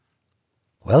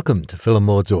Welcome to Phil and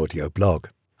Maud's audio blog.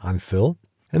 I'm Phil,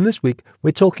 and this week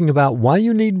we're talking about why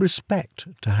you need respect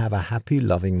to have a happy,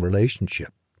 loving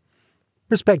relationship.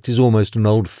 Respect is almost an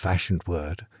old-fashioned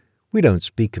word. We don't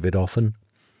speak of it often,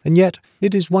 and yet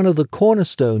it is one of the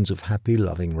cornerstones of happy,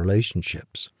 loving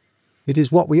relationships. It is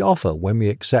what we offer when we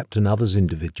accept another's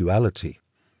individuality,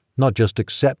 not just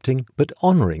accepting, but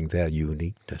honoring their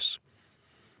uniqueness.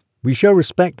 We show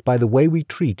respect by the way we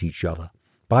treat each other,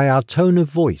 by our tone of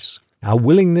voice, our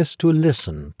willingness to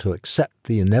listen, to accept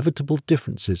the inevitable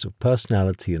differences of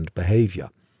personality and behavior.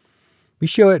 We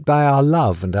show it by our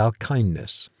love and our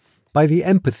kindness, by the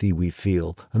empathy we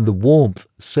feel and the warmth,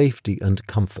 safety and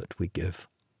comfort we give.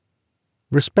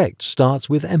 Respect starts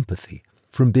with empathy,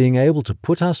 from being able to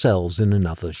put ourselves in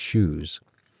another's shoes.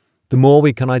 The more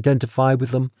we can identify with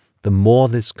them, the more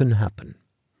this can happen.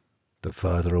 The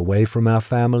further away from our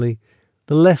family,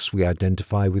 the less we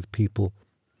identify with people,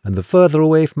 and the further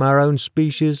away from our own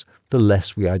species, the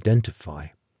less we identify.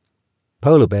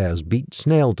 Polar bears beat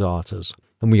snail darters,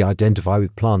 and we identify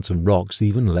with plants and rocks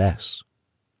even less.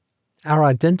 Our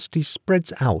identity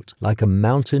spreads out like a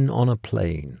mountain on a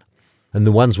plain, and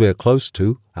the ones we are close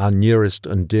to, our nearest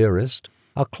and dearest,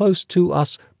 are close to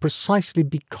us precisely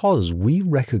because we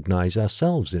recognize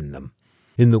ourselves in them,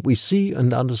 in that we see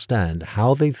and understand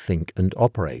how they think and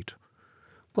operate.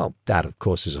 Well, that, of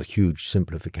course, is a huge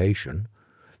simplification.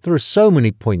 There are so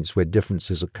many points where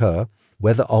differences occur,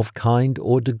 whether of kind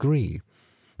or degree,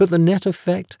 but the net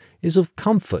effect is of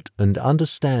comfort and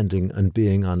understanding and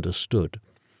being understood,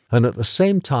 and at the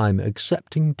same time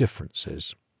accepting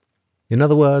differences. In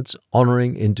other words,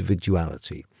 honoring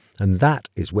individuality, and that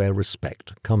is where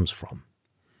respect comes from.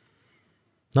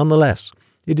 Nonetheless,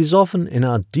 it is often in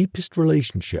our deepest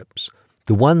relationships,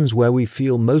 the ones where we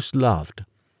feel most loved,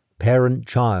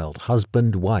 parent-child,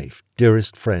 husband-wife,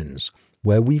 dearest friends,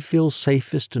 where we feel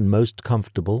safest and most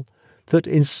comfortable, that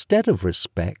instead of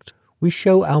respect, we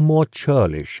show our more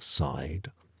churlish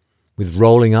side. With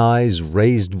rolling eyes,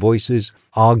 raised voices,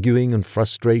 arguing and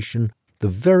frustration, the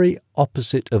very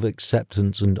opposite of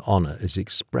acceptance and honor is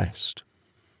expressed.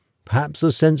 Perhaps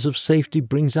a sense of safety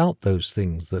brings out those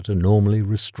things that are normally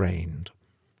restrained.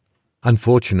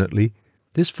 Unfortunately,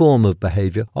 this form of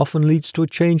behavior often leads to a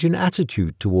change in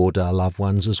attitude toward our loved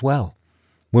ones as well.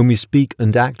 When we speak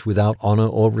and act without honor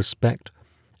or respect,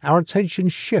 our attention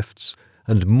shifts,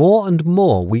 and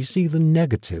more we see the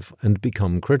negative and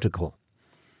become critical.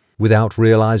 Without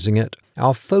realizing it,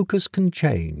 our focus can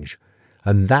change,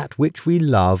 and that which we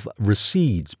love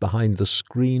recedes behind the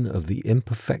screen of the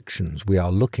imperfections we are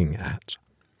looking at.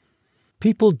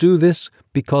 People do this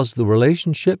because the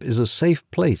relationship is a safe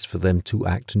place for them to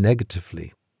act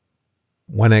negatively.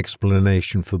 One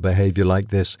explanation for behavior like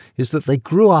this is that they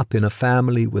grew up in a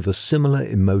family with a similar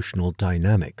emotional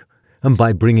dynamic, and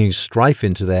by bringing strife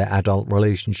into their adult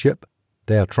relationship,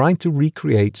 they are trying to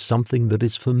recreate something that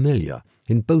is familiar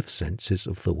in both senses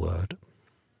of the word.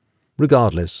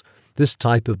 Regardless, this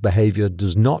type of behavior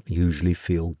does not usually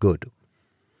feel good.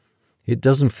 It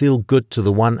doesn't feel good to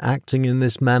the one acting in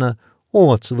this manner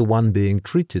or to the one being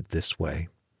treated this way.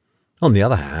 On the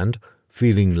other hand,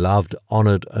 feeling loved,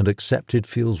 honored, and accepted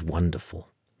feels wonderful.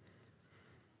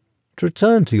 To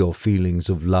return to your feelings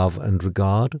of love and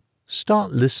regard,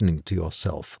 start listening to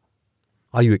yourself.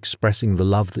 Are you expressing the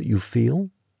love that you feel?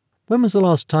 When was the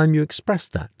last time you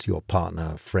expressed that to your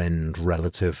partner, friend,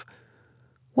 relative?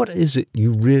 What is it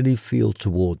you really feel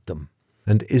toward them?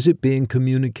 And is it being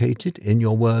communicated in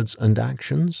your words and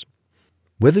actions?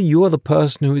 Whether you are the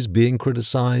person who is being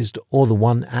criticized or the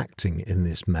one acting in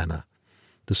this manner,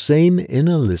 the same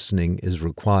inner listening is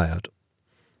required.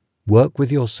 Work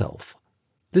with yourself.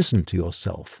 Listen to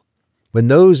yourself. When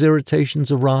those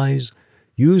irritations arise,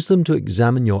 use them to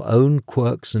examine your own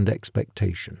quirks and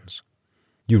expectations.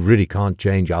 You really can't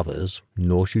change others,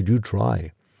 nor should you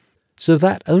try. So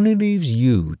that only leaves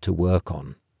you to work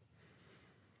on.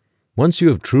 Once you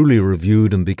have truly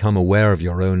reviewed and become aware of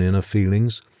your own inner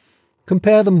feelings,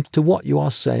 compare them to what you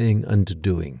are saying and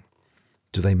doing.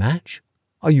 Do they match?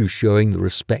 Are you showing the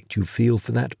respect you feel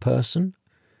for that person?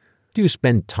 Do you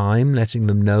spend time letting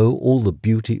them know all the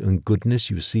beauty and goodness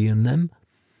you see in them?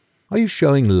 Are you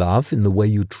showing love in the way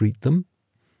you treat them?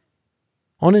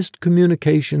 Honest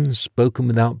communication, spoken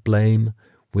without blame,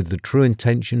 with the true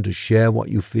intention to share what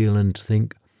you feel and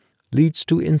think, leads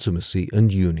to intimacy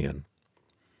and union.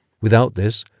 Without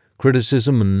this,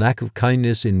 criticism and lack of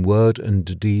kindness in word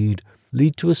and deed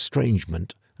lead to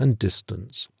estrangement and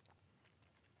distance.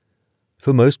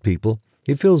 For most people,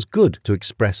 it feels good to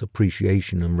express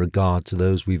appreciation and regard to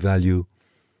those we value.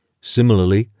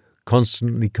 Similarly,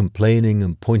 Constantly complaining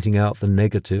and pointing out the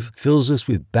negative fills us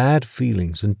with bad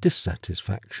feelings and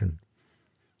dissatisfaction.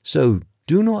 So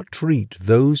do not treat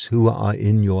those who are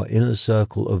in your inner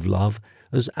circle of love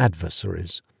as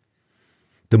adversaries.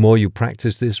 The more you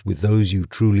practice this with those you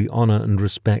truly honor and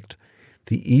respect,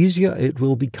 the easier it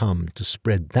will become to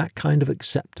spread that kind of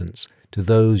acceptance to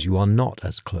those you are not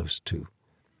as close to.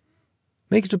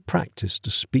 Make it a practice to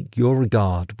speak your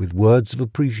regard with words of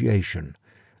appreciation,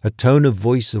 a tone of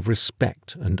voice of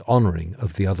respect and honoring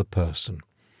of the other person.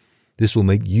 This will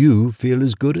make you feel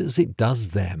as good as it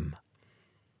does them.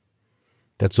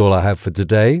 That's all I have for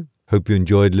today. Hope you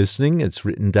enjoyed listening. It's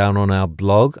written down on our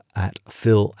blog at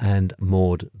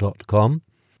philandmaud.com.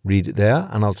 Read it there,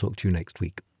 and I'll talk to you next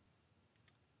week.